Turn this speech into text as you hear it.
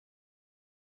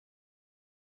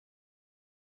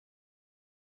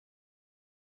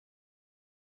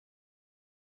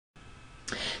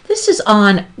This is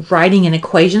on writing an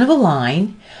equation of a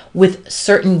line with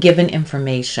certain given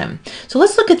information. So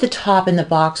let's look at the top in the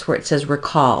box where it says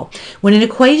recall. When an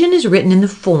equation is written in the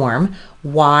form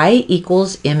y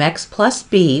equals mx plus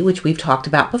b, which we've talked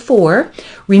about before,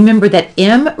 remember that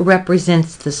m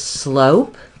represents the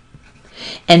slope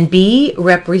and b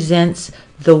represents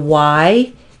the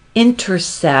y-intercept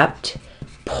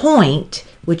point,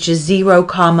 which is 0,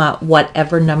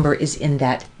 whatever number is in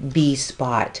that b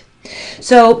spot.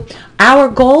 So our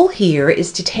goal here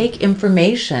is to take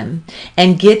information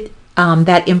and get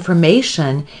that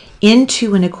information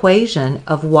into an equation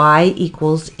of y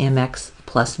equals mx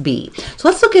plus b. So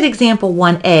let's look at example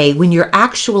 1a when you're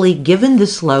actually given the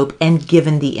slope and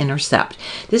given the intercept.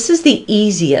 This is the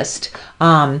easiest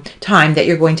time that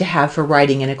you're going to have for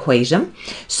writing an equation.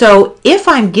 So if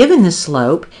I'm given the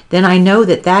slope, then I know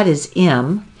that that is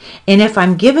m. And if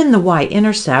I'm given the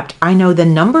y-intercept, I know the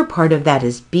number part of that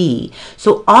is b.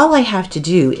 So all I have to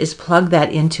do is plug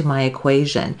that into my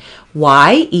equation.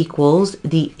 Y equals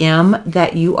the m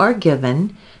that you are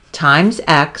given times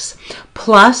x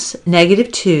plus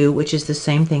 -2, which is the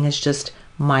same thing as just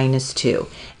 -2.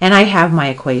 And I have my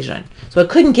equation. So it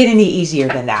couldn't get any easier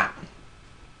than that.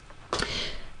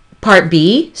 Part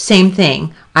B, same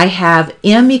thing. I have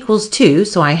m equals 2,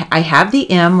 so I have the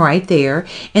m right there.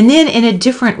 And then in a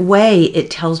different way,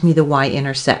 it tells me the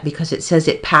y-intercept because it says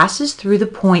it passes through the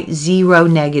point 0,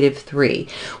 -3.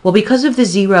 Well, because of the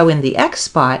 0 in the x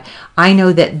spot, I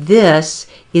know that this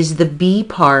is the b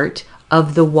part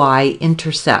of the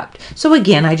y-intercept. So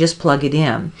again, I just plug it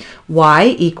in.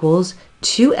 Y equals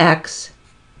 2x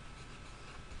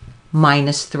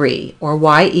minus 3, or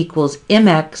y equals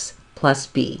mx plus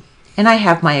b. And I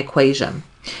have my equation.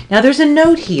 Now there's a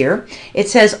note here. It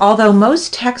says, although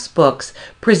most textbooks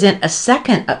present a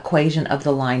second equation of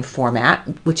the line format,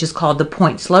 which is called the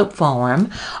point-slope form,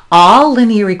 all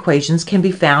linear equations can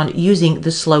be found using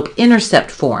the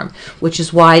slope-intercept form, which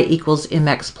is y equals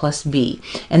mx plus b.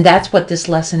 And that's what this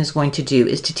lesson is going to do,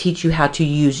 is to teach you how to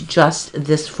use just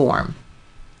this form.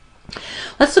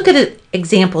 Let's look at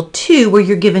example 2 where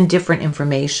you're given different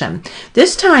information.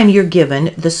 This time you're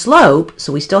given the slope,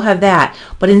 so we still have that,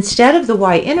 but instead of the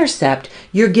y-intercept,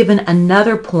 you're given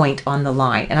another point on the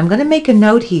line. And I'm going to make a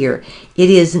note here. It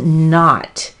is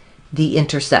not the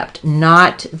intercept,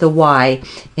 not the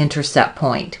y-intercept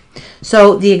point.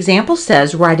 So the example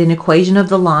says, write an equation of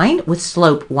the line with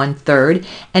slope 1/3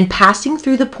 and passing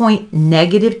through the point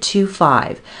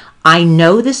 -2,5. I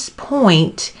know this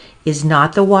point is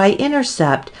not the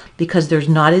y-intercept because there's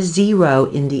not a 0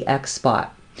 in the x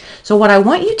spot. So what I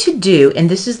want you to do, and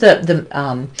this is the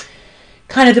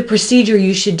kind of the procedure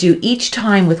you should do each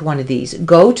time with one of these,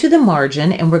 go to the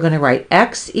margin and we're going to write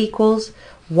x equals,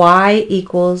 y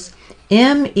equals,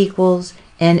 m equals,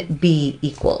 and b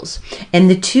equals. And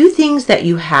the two things that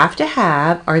you have to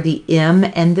have are the m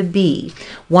and the b.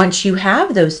 Once you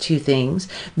have those two things,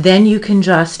 then you can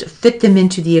just fit them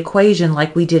into the equation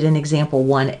like we did in example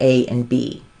 1a and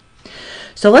b.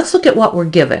 So let's look at what we're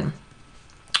given.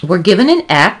 We're given an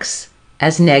x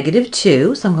as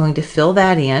 -2, so I'm going to fill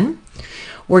that in.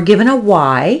 We're given a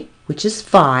y, which is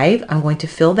 5. I'm going to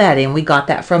fill that in. We got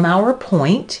that from our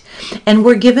point. And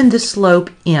we're given the slope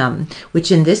m,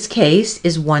 which in this case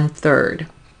is 1/3.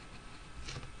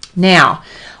 Now,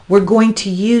 we're going to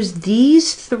use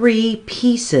these three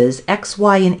pieces, x,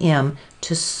 y, and m,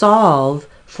 to solve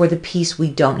for the piece we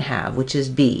don't have, which is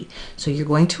b. So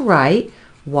you're going to write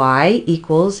y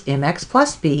equals mx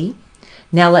plus b.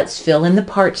 Now let's fill in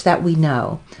the parts that we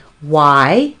know.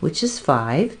 Y, which is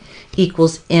 5,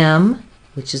 equals m,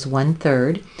 which is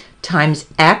 1/3, times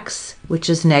x, which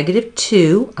is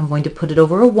 -2. I'm going to put it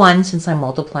over a 1 since I'm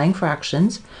multiplying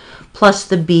fractions, plus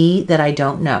the b that I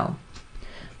don't know.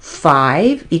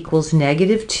 5 equals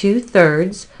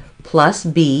 -2/3 plus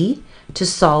b. To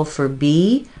solve for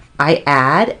b, I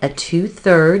add a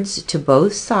 2/3 to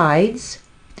both sides.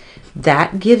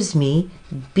 That gives me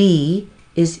b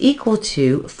is equal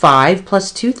to 5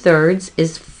 plus 2/3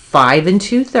 is 5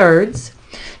 2/3.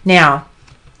 Now,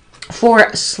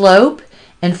 for slope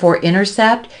and for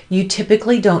intercept, you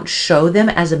typically don't show them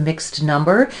as a mixed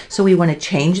number, so we want to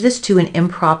change this to an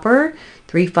improper.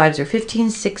 3 5s are 15,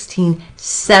 16,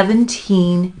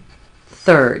 17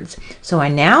 thirds. So I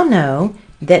now know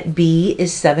that b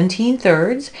is 17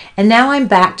 thirds, and now I'm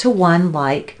back to one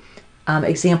like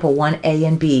example 1a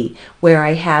and b, where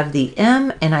I have the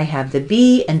m and I have the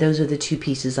b, and those are the two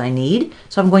pieces I need.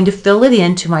 So I'm going to fill it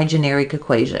into my generic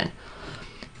equation.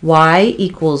 Y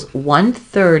equals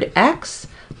 1/3 x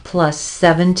plus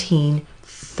 17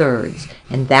 thirds.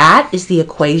 And that is the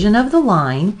equation of the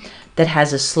line that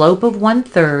has a slope of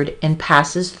 1/3 and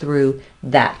passes through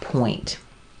that point.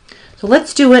 So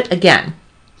let's do it again.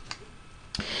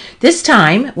 This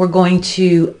time we're going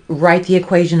to write the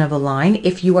equation of a line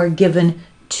if you are given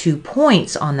 2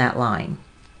 points on that line.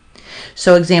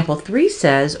 So example 3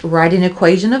 says, write an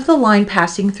equation of the line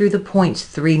passing through the points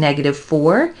 3,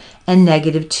 -4 and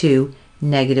 -2,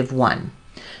 -1.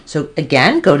 So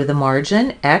again, go to the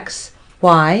margin, X,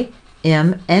 Y,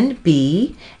 M, and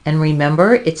B, and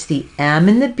remember it's the M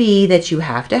and the B that you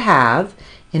have to have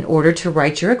in order to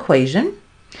write your equation.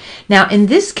 Now in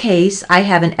this case, I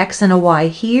have an X and a Y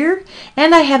here,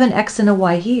 and I have an X and a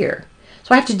Y here.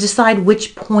 So I have to decide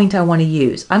which point I want to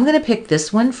use. I'm going to pick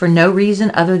this one for no reason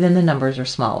other than the numbers are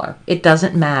smaller. It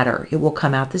doesn't matter. It will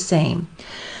come out the same.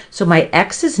 So my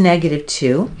X is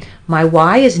 -2, my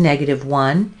Y is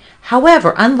 -1.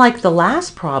 However, unlike the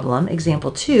last problem,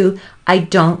 example 2, I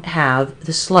don't have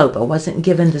the slope. I wasn't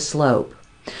given the slope.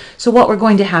 So what we're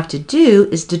going to have to do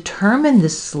is determine the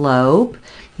slope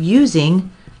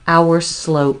using our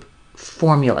slope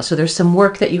formula. So there's some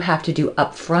work that you have to do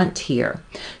up front here.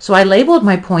 So I labeled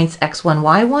my points x1,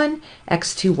 y1,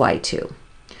 x2, y2.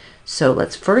 So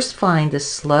let's first find the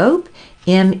slope.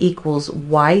 M equals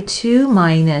y2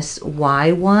 minus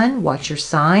y1, watch your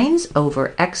signs,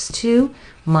 over x2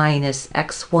 minus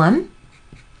x1.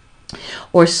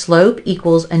 Or slope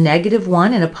equals a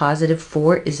 -1 and a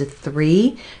 +4 is a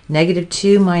 3.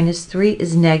 -2 minus 3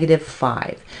 is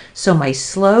 -5. So my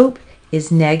slope is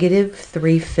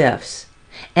 -3/5.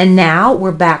 And now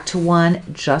we're back to 1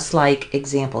 just like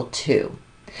example 2,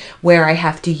 where I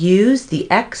have to use the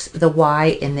X, the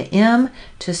Y, and the M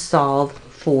to solve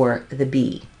for the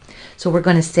B. So we're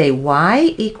going to say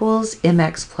Y equals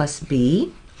mx plus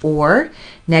B, or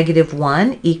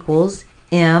 -1 equals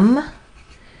M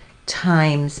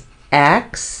times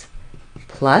X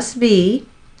plus B.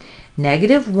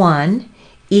 -1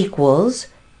 equals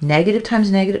negative times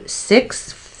negative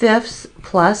 6/5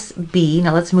 plus B.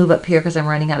 Now let's move up here because I'm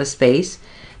running out of space.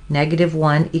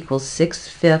 -1 equals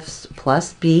 6/5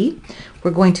 plus B.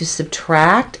 We're going to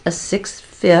subtract a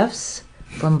 6/5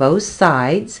 from both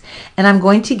sides, and I'm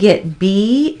going to get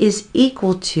B is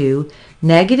equal to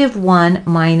 -1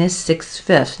 minus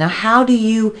 6/5. Now how do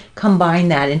you combine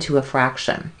that into a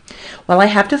fraction? Well, I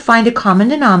have to find a common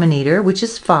denominator, which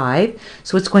is 5,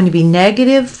 so it's going to be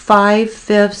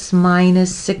 -5/5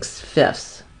 minus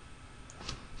 6/5,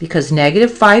 because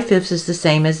 -5/5 is the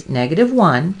same as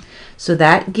 -1, so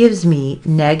that gives me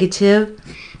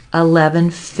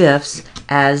 -11/5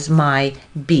 as my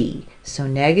B. So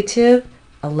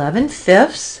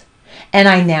 -11/5, and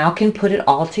I now can put it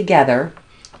all together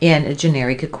in a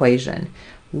generic equation.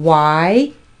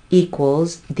 Y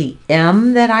equals the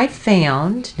M that I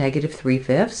found,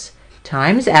 -3/5,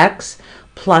 times X,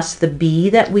 plus the B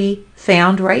that we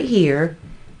found right here,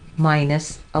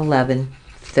 minus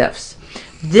 11/5.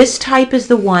 This type is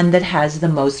the one that has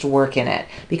the most work in it,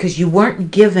 because you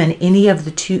weren't given either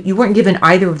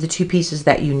of the two pieces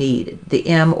that you need, the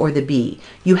M or the B.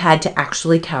 You had to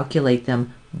actually calculate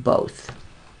them both.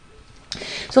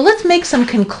 So let's make some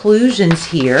conclusions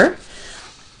here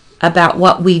about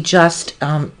what we just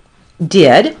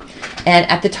did. And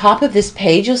at the top of this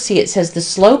page, you'll see it says the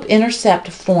slope-intercept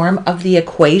form of the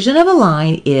equation of a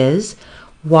line is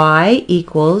y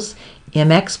equals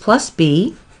mx plus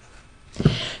b.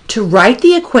 To write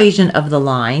the equation of the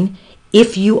line,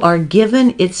 if you are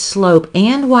given its slope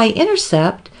and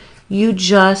y-intercept, you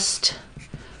just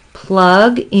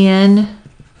plug in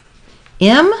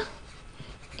m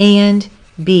and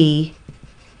b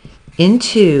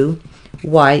into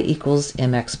y equals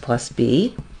mx plus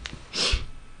b.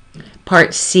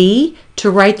 Part C,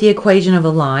 to write the equation of a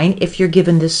line, if you're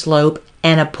given the slope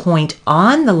and a point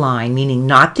on the line, meaning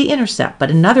not the intercept,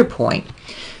 but another point,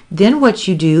 then what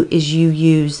you do is you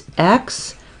use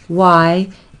X, Y,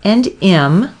 and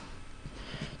M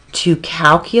to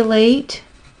calculate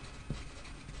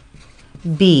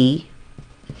B,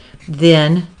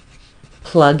 then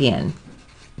plug in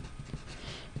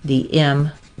the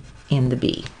M and the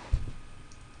B.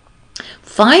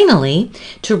 Finally,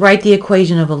 to write the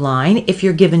equation of a line, if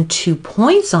you're given 2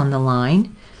 points on the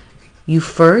line, you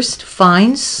first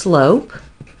find slope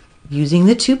using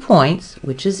the 2 points,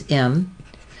 which is M,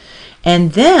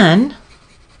 and then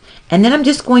I'm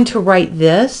just going to write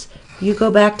this. You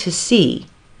go back to C.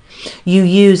 You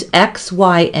use X,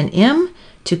 Y, and M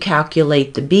to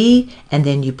calculate the B, and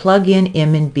then you plug in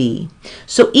M and B.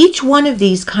 So each one of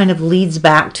these kind of leads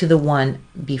back to the one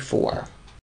before.